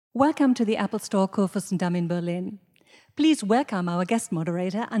Welcome to the Apple Store Kurfürstendamm in Berlin. Please welcome our guest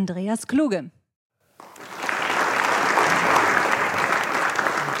moderator, Andreas Kluge.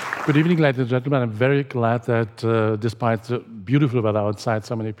 Good evening, ladies and gentlemen. I'm very glad that despite the beautiful weather outside,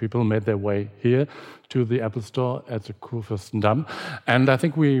 so many people made their way here to the Apple Store at the Kurfürstendamm. And I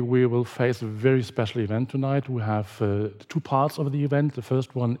think we will face a very special event tonight. We have two parts of the event. The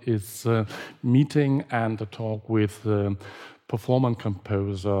first one is meeting and a talk with performer and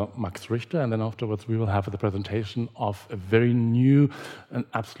composer Max Richter, and then afterwards we will have the presentation of a very new and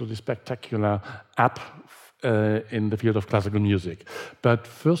absolutely spectacular app in the field of classical music. But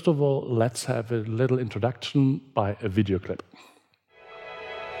first of all, let's have a little introduction by a video clip.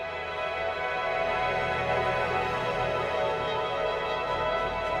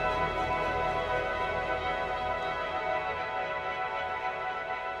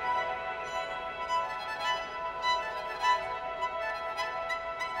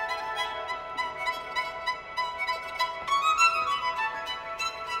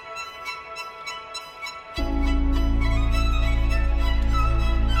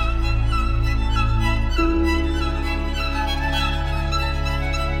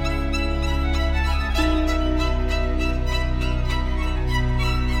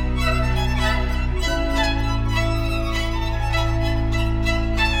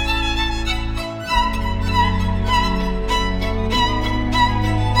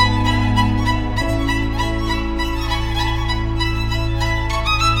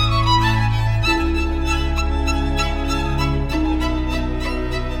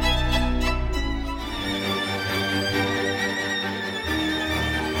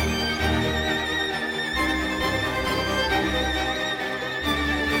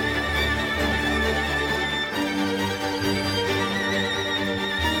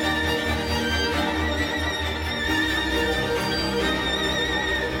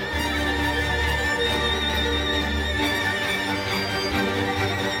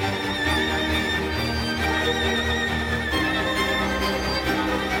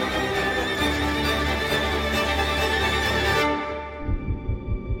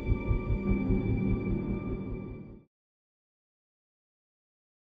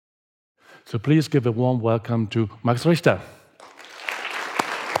 So please give a warm welcome to Max Richter.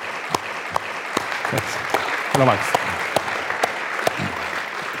 Hello, Max.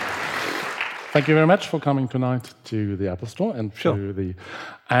 Thank you very much for coming tonight to the Apple Store and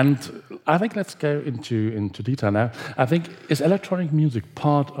And I think let's go into detail now. I think, is electronic music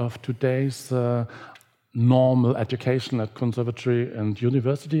part of today's normal education at conservatory and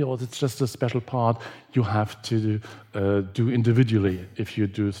university, or is it just a special part you have to do individually if you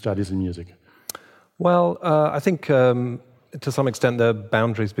do studies in music? Well, I think to some extent the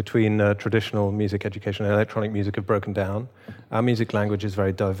boundaries between traditional music education and electronic music have broken down. Our music language is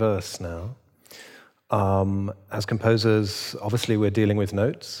very diverse now. As composers, obviously we're dealing with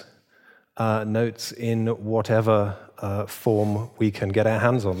notes. Notes in whatever form we can get our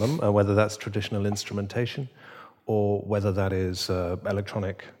hands on them, whether that's traditional instrumentation or whether that is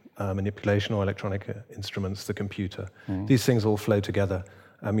electronic manipulation or electronic instruments, the computer. These things all flow together.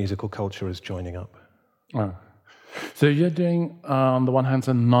 Our musical culture is joining up. Oh. So you're doing, on the one hand,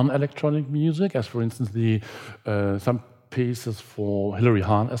 some non-electronic music, as for instance, some pieces for Hilary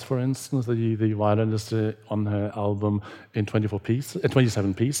Hahn, as for instance, the violinist on her album in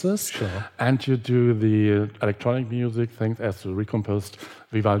 27 pieces. Sure. And you do the electronic music things as the Recomposed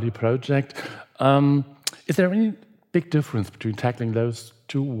Vivaldi project. Is there any big difference between tackling those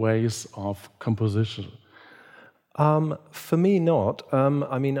two ways of composition? For me, not.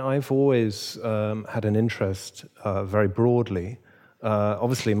 I mean, I've always had an interest very broadly.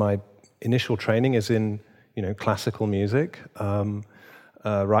 Obviously, my initial training is in classical music.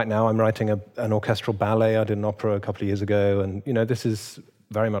 Right now I'm writing an orchestral ballet. I did an opera a couple of years ago, and this is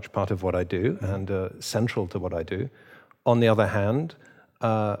very much part of what I do and central to what I do. On the other hand,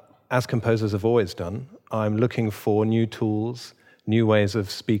 as composers have always done, I'm looking for new tools, new ways of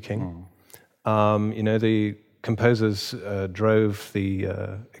speaking. The composers drove the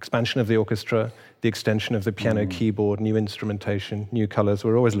expansion of the orchestra, the extension of the piano keyboard, new instrumentation, new colors.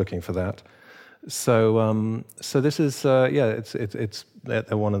 We're always looking for that. So this is they're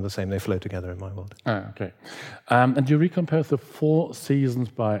one and the same. They flow together in my world. Okay, and you recompose the Four Seasons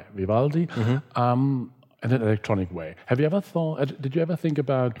by Vivaldi in an electronic way. Did you ever think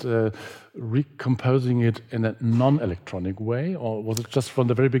about recomposing it in a non-electronic way, or was it just from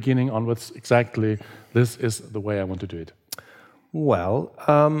the very beginning onwards exactly this is the way I want to do it? Well,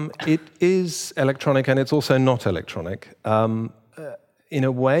 it is electronic and it's also not electronic. In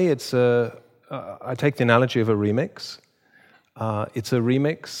a way, it's I take the analogy of a remix. It's a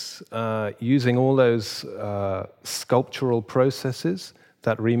remix using all those sculptural processes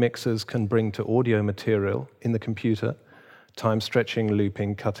that remixers can bring to audio material in the computer, time stretching,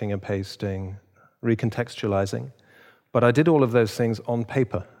 looping, cutting and pasting, recontextualizing. But I did all of those things on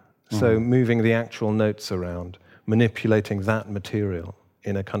paper, so moving the actual notes around, manipulating that material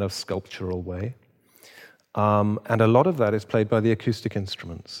in a kind of sculptural way. And a lot of that is played by the acoustic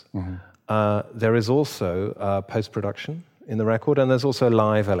instruments. There is also post-production in the record, and there's also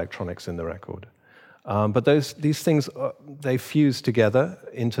live electronics in the record. But these things, they fuse together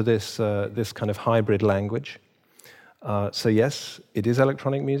into this kind of hybrid language. So yes, it is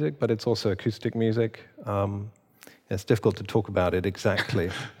electronic music, but it's also acoustic music. It's difficult to talk about it exactly,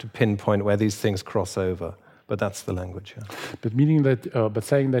 to pinpoint where these things cross over. But that's the language. Yeah. But meaning that, but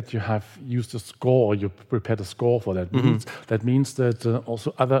saying that you have used a score, you prepared a score for that. That means that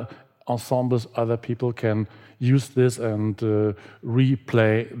also other ensembles, other people can use this and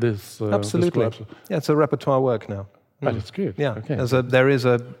replay this. Absolutely. This yeah, it's a repertoire work now. But it's good. Yeah, okay. There is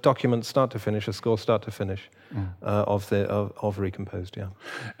a document start to finish, a score start to finish of Recomposed. Yeah.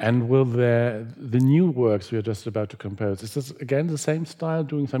 And will the new works we are just about to compose, is this again the same style,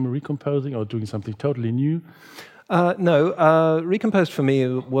 doing some recomposing or doing something totally new? No, Recomposed for me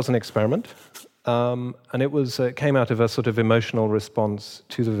was an experiment, and it came out of a sort of emotional response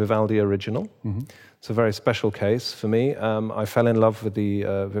to the Vivaldi original. It's a very special case for me. I fell in love with the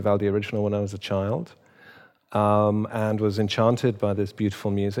Vivaldi original when I was a child. And was enchanted by this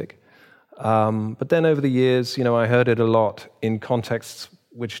beautiful music. But then over the years, I heard it a lot in contexts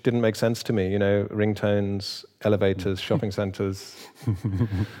which didn't make sense to me, ringtones, elevators, shopping centers.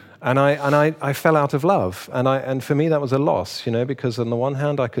 and I fell out of love. And for me, that was a loss, because on the one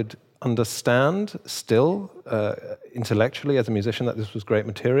hand, I could understand still intellectually as a musician that this was great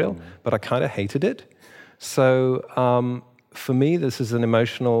material, but I kind of hated it. So for me, this is an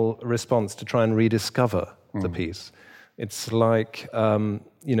emotional response to try and rediscover the piece. It's like,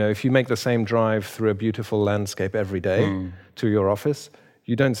 if you make the same drive through a beautiful landscape every day to your office,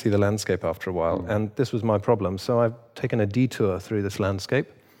 you don't see the landscape after a while. And this was my problem. So I've taken a detour through this landscape,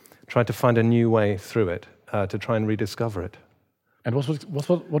 tried to find a new way through it, to try and rediscover it. And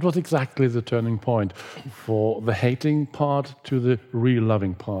what was exactly the turning point for the hating part to the real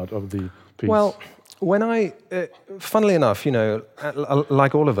loving part of the piece? Well, when funnily enough,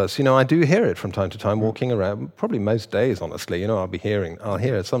 like all of us, I do hear it from time to time walking around, probably most days, honestly, I'll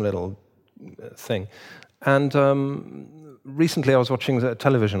hear some little thing. And recently I was watching the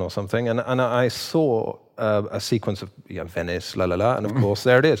television or something, and I saw a sequence of Venice, la la la, and of course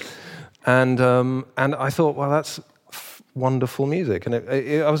there it is. And I thought, well, that's wonderful music. And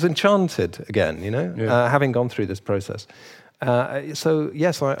I was enchanted again, having gone through this process. So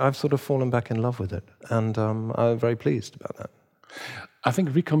yes, I've sort of fallen back in love with it, and I'm very pleased about that. I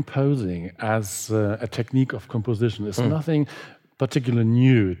think recomposing as a technique of composition is nothing particularly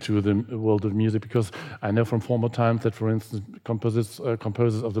new to the world of music, because I know from former times that, for instance,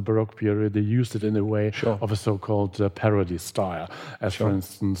 composers of the Baroque period, they used it in a way of a so-called parody style, as for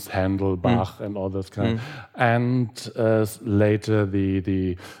instance Handel, Bach, and all those kind. And later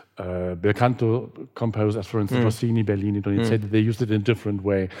the bel canto composers, for instance, Rossini, Bellini, Donizetti, they used it in a different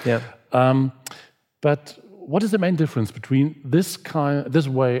way. Yeah. But what is the main difference between this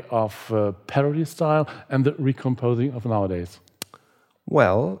way of parody style and the recomposing of nowadays?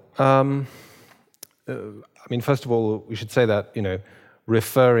 Well, first of all, we should say that,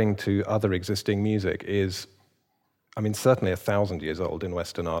 referring to other existing music is, certainly 1,000 years old in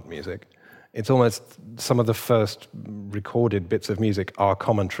Western art music. It's almost some of the first recorded bits of music are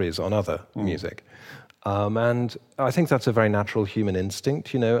commentaries on other music. And I think that's a very natural human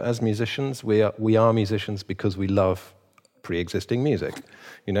instinct. As musicians, we are musicians because we love pre-existing music.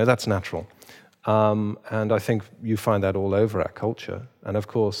 That's natural. And I think you find that all over our culture. And of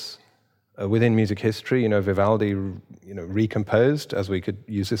course, within music history, Vivaldi, recomposed, as we could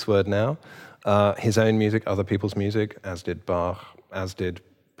use this word now, his own music, other people's music, as did Bach, as did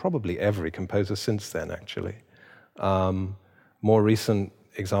probably every composer since then, actually. More recent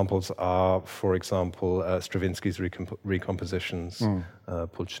examples are, for example, Stravinsky's recompositions,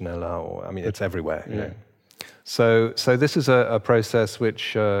 Pulcinella, it's everywhere, So this is a process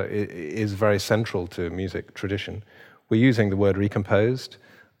which is very central to music tradition. We're using the word recomposed.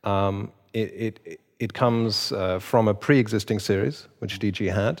 It comes from a pre-existing series, which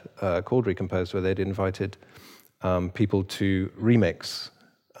DG had, called Recomposed, where they'd invited people to remix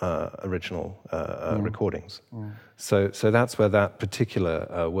original recordings. So that's where that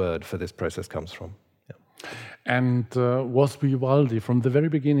particular word for this process comes from. Yeah. And was Vivaldi, from the very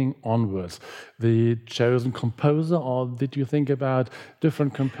beginning onwards, the chosen composer, or did you think about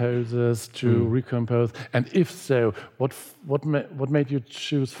different composers to recompose? And if so, what made you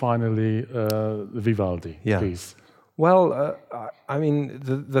choose finally Vivaldi, please? Well, I mean,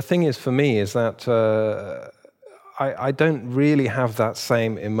 the thing is for me is that I don't really have that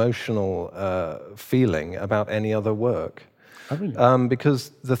same emotional feeling about any other work. Oh, really? Because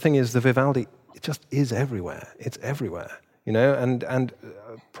the thing is, the Vivaldi, it just is everywhere. It's everywhere, you know, and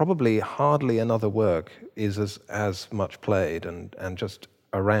probably hardly another work is as much played and just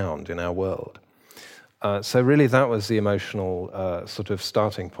around in our world. So really that was the emotional sort of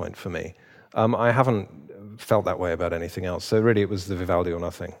starting point for me. I haven't felt that way about anything else. So really it was the Vivaldi or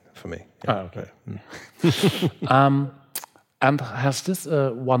nothing for me. Yeah. Oh, okay. And has this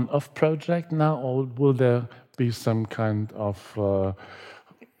a one-off project now, or will there be some kind of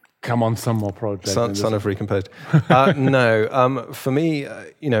some more projects? Son of Recomposed. No, for me,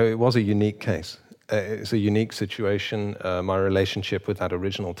 you know, it was a unique case. It's a unique situation, my relationship with that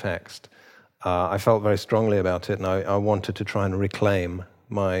original text. I felt very strongly about it, and I wanted to try and reclaim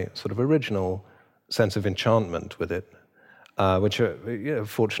my sort of original sense of enchantment with it, which,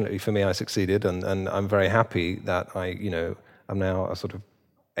 fortunately for me, I succeeded, and I'm very happy that I'm now sort of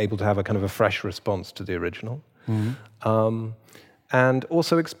able to have a kind of a fresh response to the original, and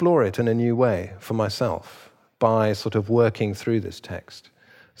also explore it in a new way for myself by sort of working through this text.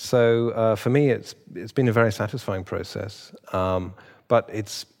 So for me, it's been a very satisfying process, but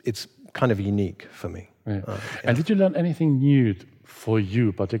it's kind of unique for me. Yeah. And did you learn anything new for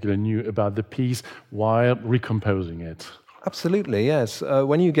you, particularly new about the piece while recomposing it? Absolutely, yes.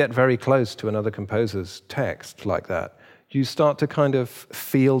 When you get very close to another composer's text like that, you start to kind of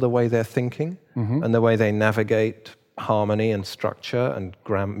feel the way they're thinking and the way they navigate harmony and structure and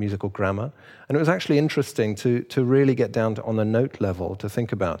musical grammar. And it was actually interesting to really get down on the note level to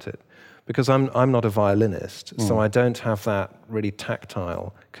think about it, because I'm not a violinist, so I don't have that really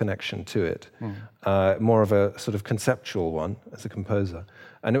tactile connection to it, more of a sort of conceptual one as a composer.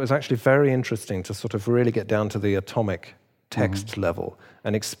 And it was actually very interesting to sort of really get down to the atomic text level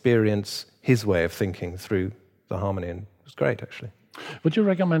and experience his way of thinking through the harmony, and it was great, actually. Would you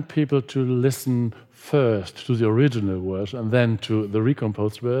recommend people to listen first to the original version and then to the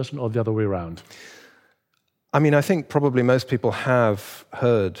recomposed version, or the other way around? I mean, I think probably most people have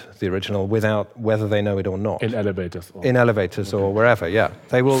heard the original without whether they know it or not. In elevators. In elevators or wherever, yeah.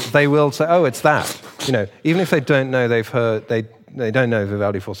 They will say, oh, it's that. You know, even if they don't know they've heard, they don't know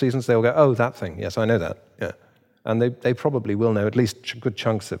Vivaldi Four Seasons, they'll go, oh, that thing. Yes, I know that. Yeah. And they probably will know at least good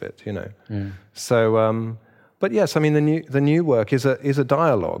chunks of it, you know. Yeah. So, but yes, I mean, the new work is a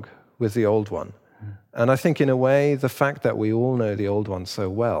dialogue with the old one. And I think in a way, the fact that we all know the old one so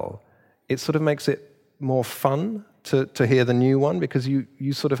well, it sort of makes it more fun to hear the new one, because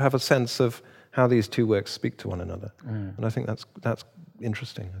you sort of have a sense of how these two works speak to one another. And I think that's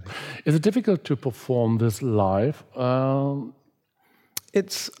interesting. I think. Is it difficult to perform this live?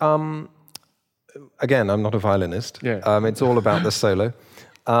 It's, again, I'm not a violinist. Yeah. It's all about the solo.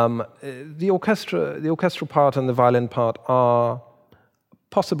 The orchestral part and the violin part are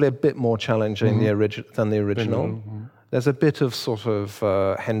possibly a bit more challenging than the original. There's a bit of sort of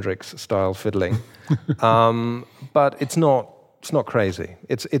Hendrix-style fiddling, but it's not crazy.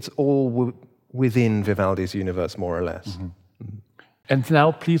 It's all within Vivaldi's universe, more or less. And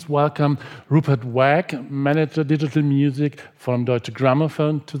now, please welcome Rupert Wagg, Manager Digital Music from Deutsche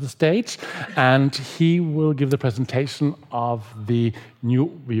Grammophon, to the stage, and he will give the presentation of the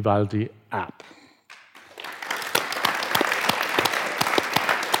new Vivaldi app.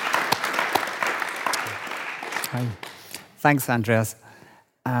 Hi. Thanks, Andreas.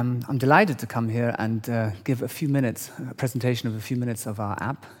 I'm delighted to come here and give a presentation of a few minutes of our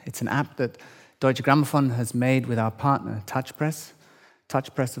app. It's an app that Deutsche Grammophon has made with our partner, TouchPress.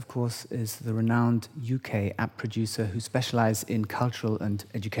 TouchPress, of course, is the renowned UK app producer who specialize in cultural and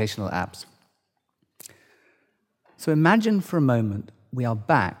educational apps. So imagine for a moment we are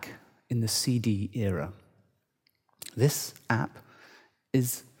back in the CD era. This app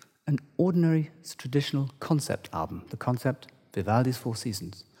is an ordinary traditional concept album, the concept Vivaldi's Four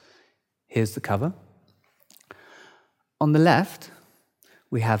Seasons. Here's the cover. On the left,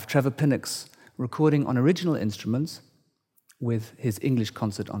 we have Trevor Pinnock's recording on original instruments with his English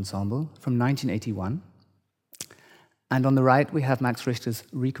concert ensemble from 1981. And on the right, we have Max Richter's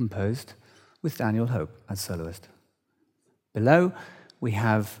Recomposed with Daniel Hope as soloist. Below, we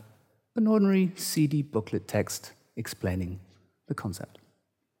have an ordinary CD booklet text explaining the concept.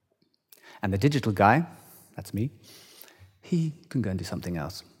 And the digital guy, that's me, he can go and do something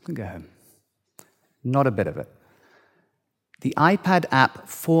else, can go home. Not a bit of it. The iPad app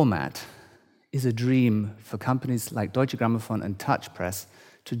format is a dream for companies like Deutsche Grammophon and Touch Press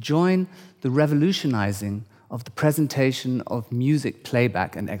to join the revolutionizing of the presentation of music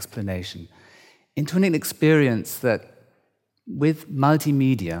playback and explanation into an experience that, with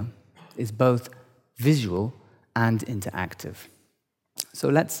multimedia, is both visual and interactive. So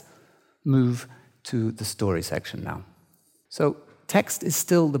let's move to the story section now. So text is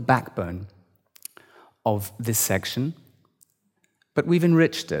still the backbone of this section, but we've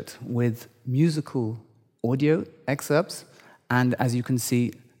enriched it with musical audio excerpts and, as you can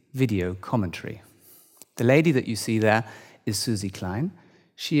see, video commentary. The lady that you see there is Susie Klein.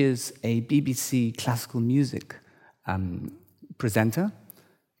 She is a BBC classical music presenter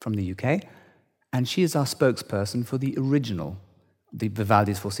from the UK, and she is our spokesperson for the original, the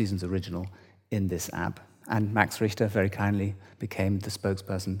Vivaldi's Four Seasons original, in this app. And Max Richter very kindly became the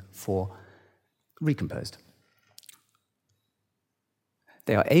spokesperson for Recomposed.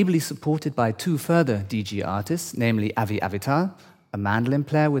 They are ably supported by two further DG artists, namely Avi Avital, a mandolin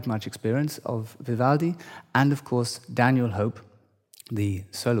player with much experience of Vivaldi, and of course Daniel Hope, the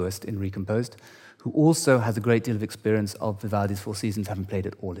soloist in Recomposed, who also has a great deal of experience of Vivaldi's Four Seasons, having played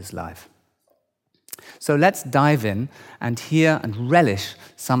it all his life. So let's dive in and hear and relish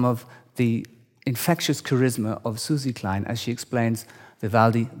some of the infectious charisma of Susie Klein as she explains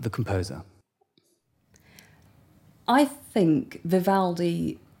Vivaldi, the composer. I think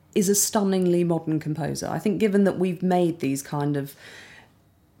Vivaldi is a stunningly modern composer. I think given that we've made these kind of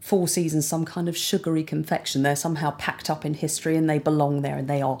Four Seasons some kind of sugary confection, they're somehow packed up in history and they belong there and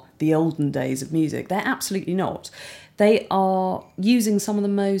they are the olden days of music. They're absolutely not. They are using some of the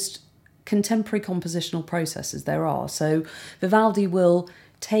most contemporary compositional processes there are. So Vivaldi will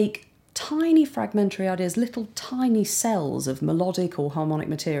take tiny fragmentary ideas, little tiny cells of melodic or harmonic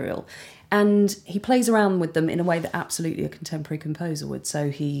material, and he plays around with them in a way that absolutely a contemporary composer would. So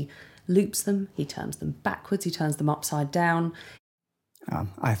he loops them, he turns them backwards, he turns them upside down.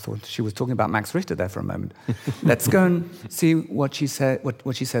 I thought she was talking about Max Richter there for a moment. Let's go and see what she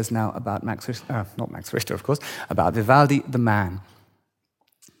says now about Max Richter, not Max Richter, of course, about Vivaldi, the man.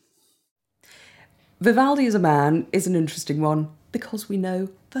 Vivaldi as a man is an interesting one because we know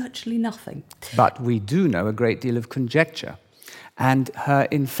virtually nothing. But we do know a great deal of conjecture. And her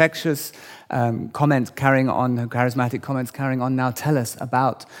infectious comments carrying on, her charismatic comments carrying on now tell us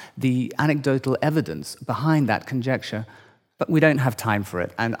about the anecdotal evidence behind that conjecture. But we don't have time for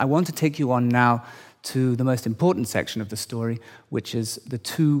it. And I want to take you on now to the most important section of the story, which is the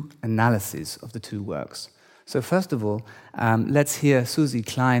two analyses of the two works. So first of all, let's hear Susie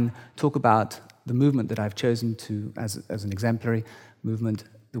Klein talk about the movement that I've chosen to as an exemplary movement,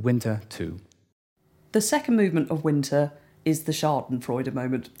 the Winter 2. The second movement of Winter is the Schadenfreude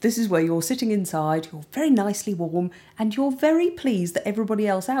moment. This is where you're sitting inside, you're very nicely warm, and you're very pleased that everybody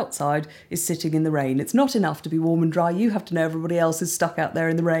else outside is sitting in the rain. It's not enough to be warm and dry, you have to know everybody else is stuck out there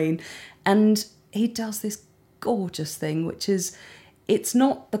in the rain. And he does this gorgeous thing, which is, it's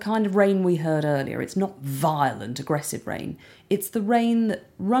not the kind of rain we heard earlier. It's not violent, aggressive rain. It's the rain that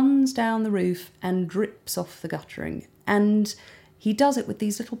runs down the roof and drips off the guttering. And he does it with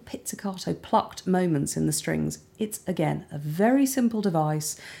these little pizzicato, plucked moments in the strings. It's, again, a very simple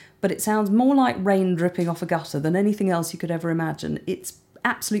device, but it sounds more like rain dripping off a gutter than anything else you could ever imagine. It's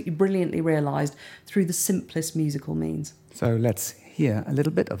absolutely brilliantly realised through the simplest musical means. So let's hear a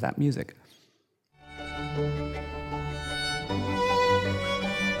little bit of that music.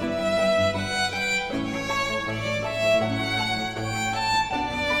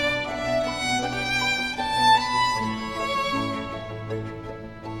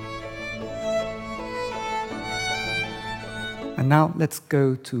 And now let's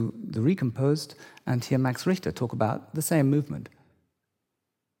go to the Recomposed and hear Max Richter talk about the same movement.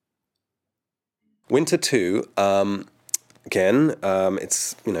 Winter 2, again,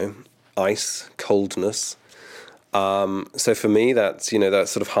 it's, ice, coldness. So for me, that's, that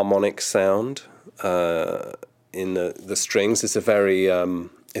sort of harmonic sound in the strings. It's a very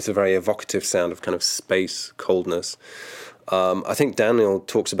evocative sound of kind of space, coldness. I think Daniel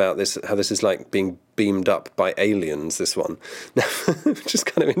talks about this, how this is like being beamed up by aliens, this one, which is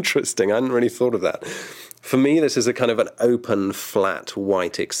kind of interesting. I hadn't really thought of that. For me, this is a kind of an open, flat,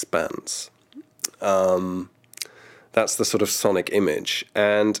 white expanse. That's the sort of sonic image.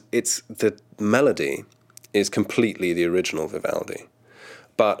 And the melody is completely the original Vivaldi.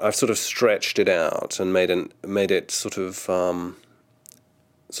 But I've sort of stretched it out and made it sort of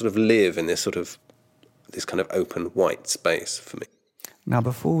live in this kind of open white space for me. Now,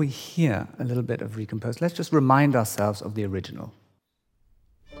 before we hear a little bit of Recomposed, let's just remind ourselves of the original.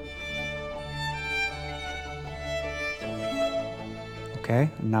 Okay,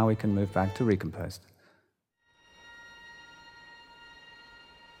 now we can move back to Recomposed.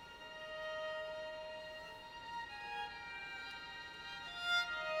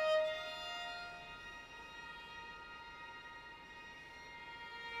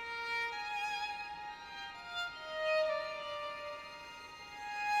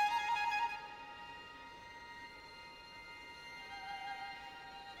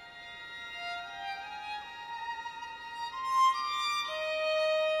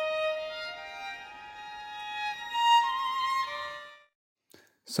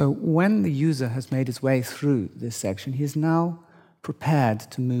 So when the user has made his way through this section, he is now prepared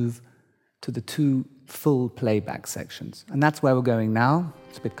to move to the 2 full playback sections. And that's where we're going now.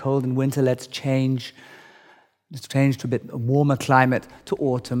 It's a bit cold in winter. Let's change to a bit warmer climate, to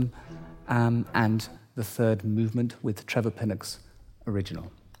autumn, and the 3rd movement with Trevor Pinnock's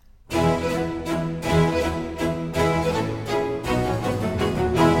original.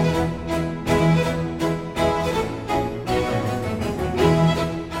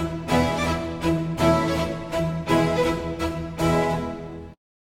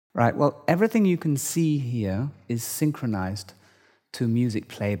 Right, well, everything you can see here is synchronized to music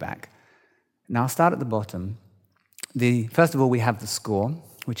playback. Now, I'll start at the bottom. First of all, we have the score,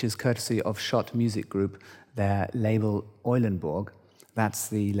 which is courtesy of Schott Music Group, their label Eulenburg. That's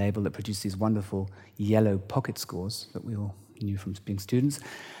the label that produced these wonderful yellow pocket scores that we all knew from being students.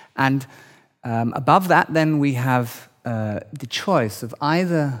 And above that, then, we have the choice of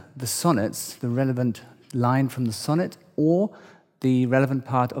either the sonnets, the relevant line from the sonnet, or the relevant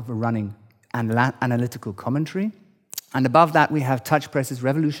part of a running analytical commentary. And above that, we have TouchPress's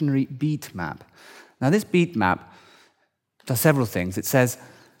revolutionary beat map. Now, this beat map does several things. It says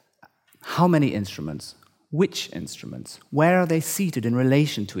how many instruments, which instruments, where are they seated in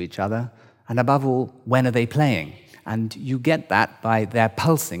relation to each other, and above all, when are they playing? And you get that by their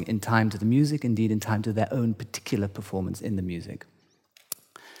pulsing in time to the music, indeed in time to their own particular performance in the music.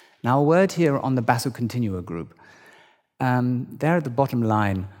 Now, a word here on the basso continua group. They're at the bottom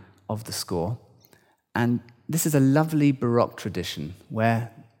line of the score, and this is a lovely Baroque tradition where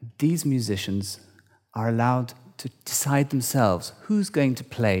these musicians are allowed to decide themselves who's going to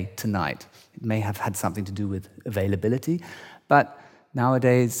play tonight. It may have had something to do with availability, but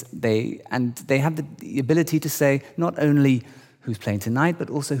nowadays they have the ability to say not only who's playing tonight,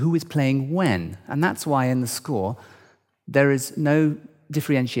 but also who is playing when. And that's why in the score there is no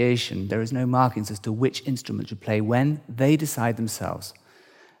differentiation, there is no markings as to which instrument should play when. They decide themselves.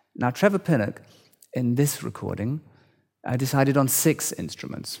 Now, Trevor Pinnock, in this recording, decided on 6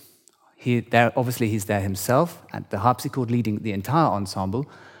 instruments. Obviously, he's there himself, at the harpsichord leading the entire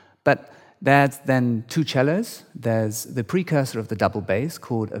ensemble, but there's then 2 cellos, there's the precursor of the double bass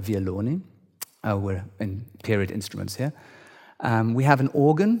called a violone. We're in period instruments here. We have an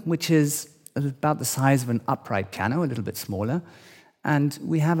organ, which is about the size of an upright piano, a little bit smaller. And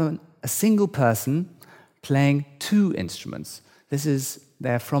we have a single person playing 2 instruments.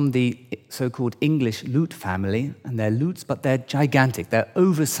 They're from the so-called English lute family, and they're lutes, but they're gigantic, they're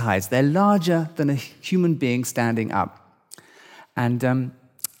oversized, they're larger than a human being standing up. And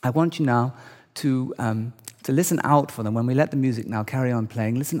I want you now to listen out for them. When we let the music now carry on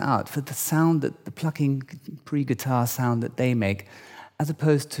playing, listen out for the sound, the plucking pre-guitar sound that they make, as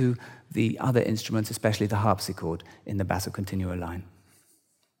opposed to the other instruments, especially the harpsichord in the basso continua line.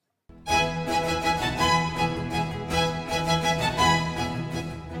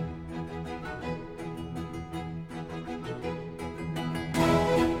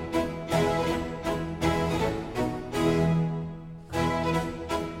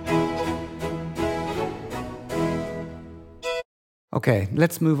 Okay,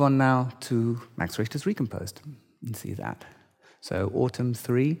 let's move on now to Max Richter's Recomposed and see that. So, Autumn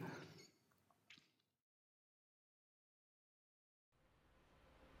 3.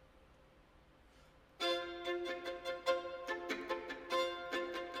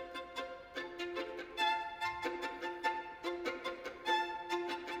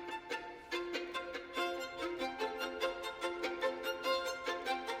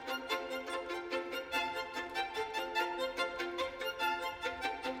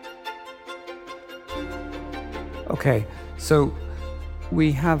 Okay, so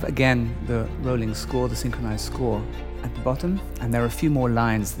we have again the rolling score, the synchronized score at the bottom, and there are a few more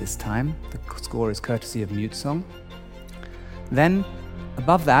lines this time. The score is courtesy of Mute Song. Then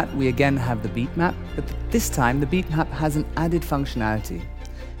above that we again have the beat map, but this time the beat map has an added functionality.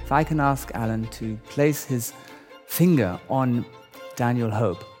 If I can ask Alan to place his finger on Daniel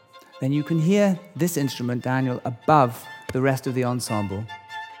Hope, then you can hear this instrument, Daniel, above the rest of the ensemble.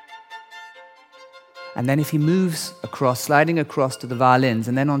 And then if he moves across, sliding across to the violins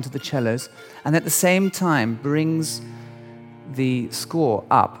and then onto the cellos, and at the same time brings the score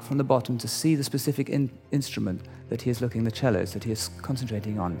up from the bottom to see the specific instrument that he is looking, the cellos, that he is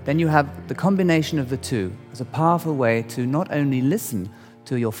concentrating on. Then you have the combination of the two as a powerful way to not only listen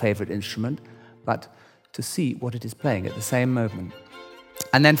to your favorite instrument, but to see what it is playing at the same moment.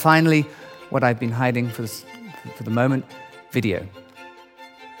 And then finally, what I've been hiding for the moment, video.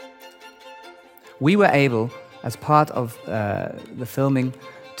 We were able, as part of the filming,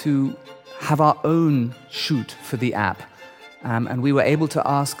 to have our own shoot for the app. And we were able to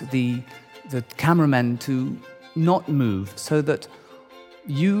ask the cameramen to not move so that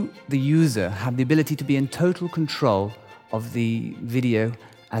you, the user, have the ability to be in total control of the video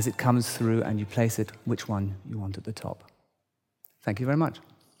as it comes through and you place it which one you want at the top. Thank you very much.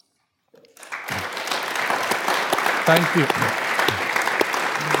 Thank you.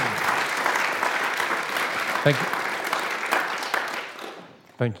 Thank you.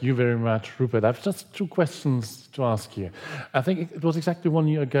 Thank you very much, Rupert. I have just two questions to ask you. I think it was exactly 1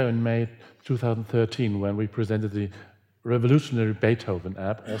 year ago in May 2013 when we presented the revolutionary Beethoven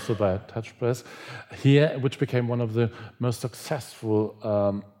app, also by Touch Press, here, which became one of the most successful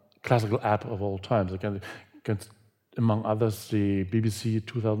classical app of all times. Against, among others, the BBC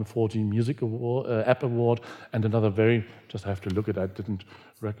 2014 Music Award, App Award, and another very, just have to look at it, I didn't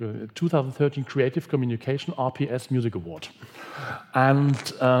record, 2013 Creative Communication RPS Music Award.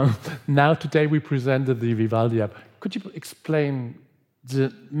 And now today we presented the Vivaldi app. Could you explain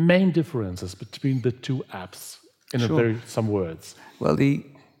the main differences between the two apps in some words? Well, the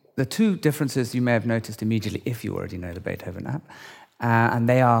two differences you may have noticed immediately if you already know the Beethoven app, and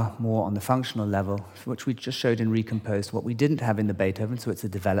they are more on the functional level, which we just showed in Recomposed. What we didn't have in the Beethoven, so it's a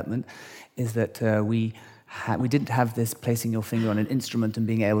development, is that we didn't have this placing your finger on an instrument and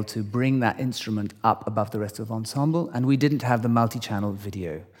being able to bring that instrument up above the rest of the ensemble, and we didn't have the multi-channel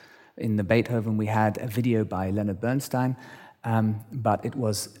video. In the Beethoven, we had a video by Leonard Bernstein, but it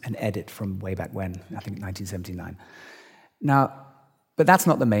was an edit from way back when, I think 1979. Now, but that's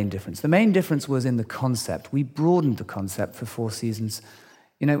not the main difference. The main difference was in the concept. We broadened the concept for Four Seasons.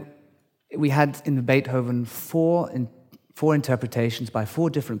 You know, we had in the Beethoven four interpretations by 4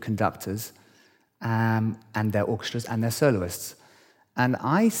 different conductors, and their orchestras and their soloists. And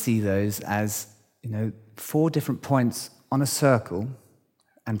I see those as, 4 different points on a circle,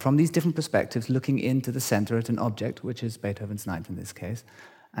 and from these different perspectives, looking into the center at an object, which is Beethoven's Ninth in this case,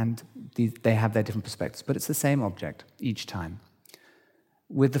 and they have their different perspectives, but it's the same object each time.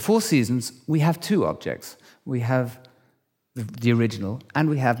 With the Four Seasons, we have 2 objects. We have the original, and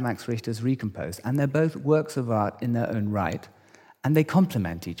we have Max Richter's Recomposed, and they're both works of art in their own right, and they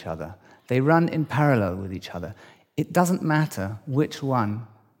complement each other. They run in parallel with each other. It doesn't matter which one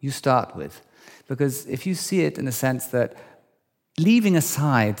you start with, because if you see it in the sense that, leaving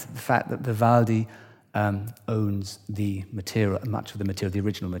aside the fact that Vivaldi owns the material, much of the material, the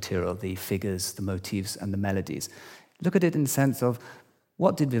original material, the figures, the motifs, and the melodies, look at it in the sense of,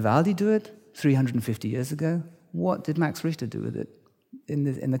 what did Vivaldi do it 350 years ago? What did Max Richter do with it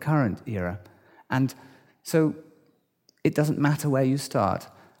in the current era? And so it doesn't matter where you start,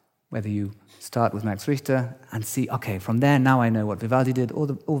 whether you start with Max Richter and see, okay, from there now I know what Vivaldi did,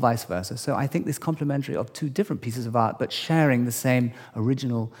 or vice versa. So I think this complementary of 2 different pieces of art, but sharing the same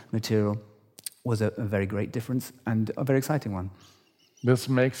original material, was a very great difference and a very exciting one. This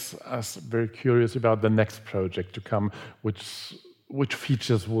makes us very curious about the next project to come, which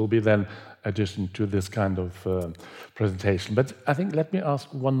features will be then addition to this kind of presentation. But I think, let me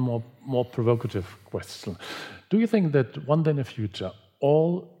ask one more provocative question. Do you think that one day in the future,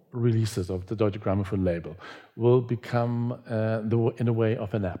 all releases of the Deutsche Grammophon label will become in a way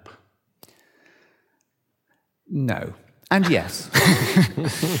of an app? No. And yes.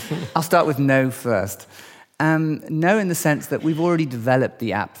 I'll start with no first. No in the sense that we've already developed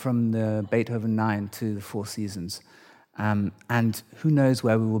the app from the Beethoven 9 to the Four Seasons. And who knows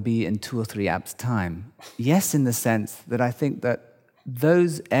where we will be in 2 or 3 apps' time. Yes, in the sense that I think that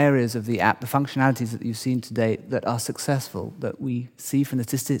those areas of the app, the functionalities that you've seen today that are successful, that we see from the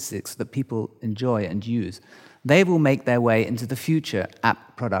statistics that people enjoy and use, they will make their way into the future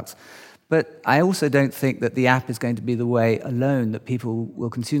app products. But I also don't think that the app is going to be the way alone that people will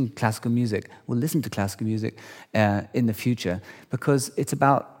consume classical music, will listen to classical music in the future, because it's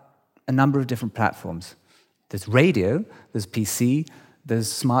about a number of different platforms. There's radio, there's PC, there's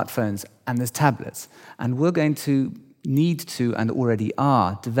smartphones, and there's tablets. And we're going to need to, and already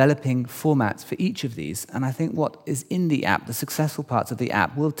are, developing formats for each of these. And I think what is in the app, the successful parts of the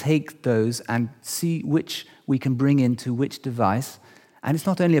app, we'll take those and see which we can bring into which device And it's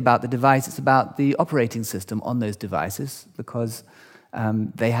not only about the device, it's about the operating system on those devices, because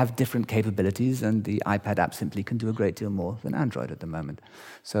they have different capabilities, and the iPad app simply can do a great deal more than Android at the moment.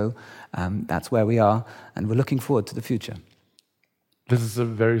 So that's where we are, and we're looking forward to the future. This is a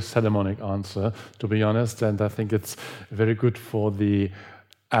very Solomonic answer, to be honest, and I think it's very good for the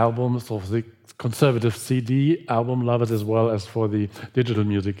albums of the conservative CD album lovers as well as for the digital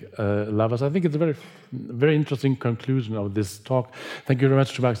music lovers. I think it's a very, very interesting conclusion of this talk. Thank you very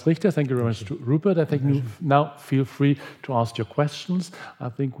much to Max Richter. Thank you very much to Rupert. I think you now feel free to ask your questions. I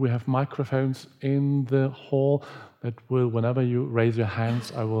think we have microphones in the hall that will, whenever you raise your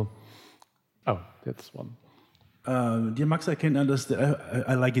hands, I will. Oh, that's one. Dear Max, I can understand.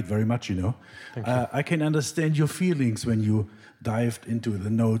 I like it very much, you know. Thank you. I can understand your feelings when you dived into the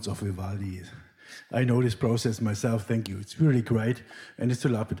notes of Vivaldi. I know this process myself. Thank you. It's really great, and it's a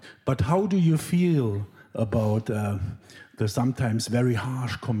love it. But how do you feel about the sometimes very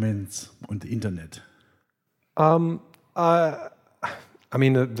harsh comments on the internet? I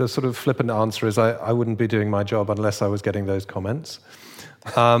mean, the sort of flippant answer is I wouldn't be doing my job unless I was getting those comments.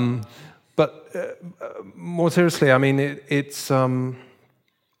 But more seriously, I mean, it's you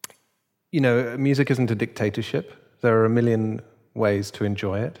know, music isn't a dictatorship. There are a million ways to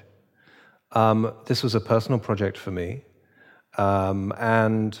enjoy it. This was a personal project for me,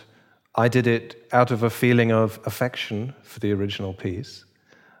 and I did it out of a feeling of affection for the original piece,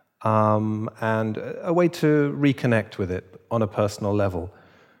 and a way to reconnect with it on a personal level.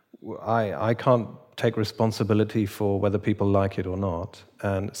 I can't take responsibility for whether people like it or not,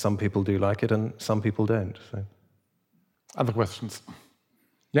 and some people do like it and some people don't. So. Other questions?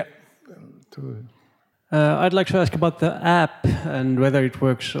 Yeah. I'd like to ask about the app and whether it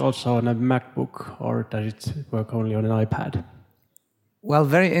works also on a MacBook or does it work only on an iPad? Well,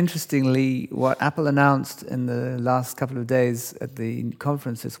 very interestingly, what Apple announced in the last couple of days at the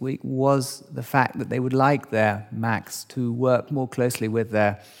conference this week was the fact that they would like their Macs to work more closely with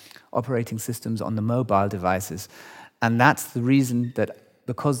their operating systems on the mobile devices. And that's the reason that,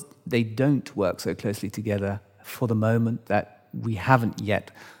 because they don't work so closely together for the moment, that we haven't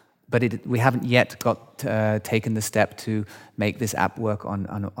yet got taken the step to make this app work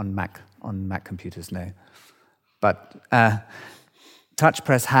on Mac computers now. But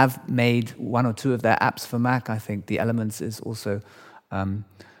TouchPress have made one or two of their apps for Mac. I think the Elements is also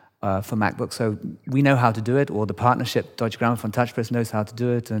for MacBook. So we know how to do it, or the partnership Deutsche Grammophon TouchPress knows how to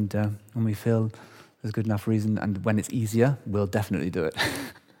do it, and when we feel there's good enough reason, and when it's easier, we'll definitely do it.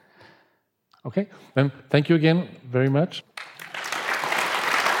 Okay, then thank you again very much.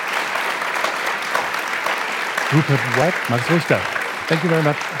 Rupert White, Max Richter. Thank you very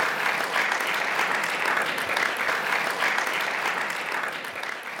much.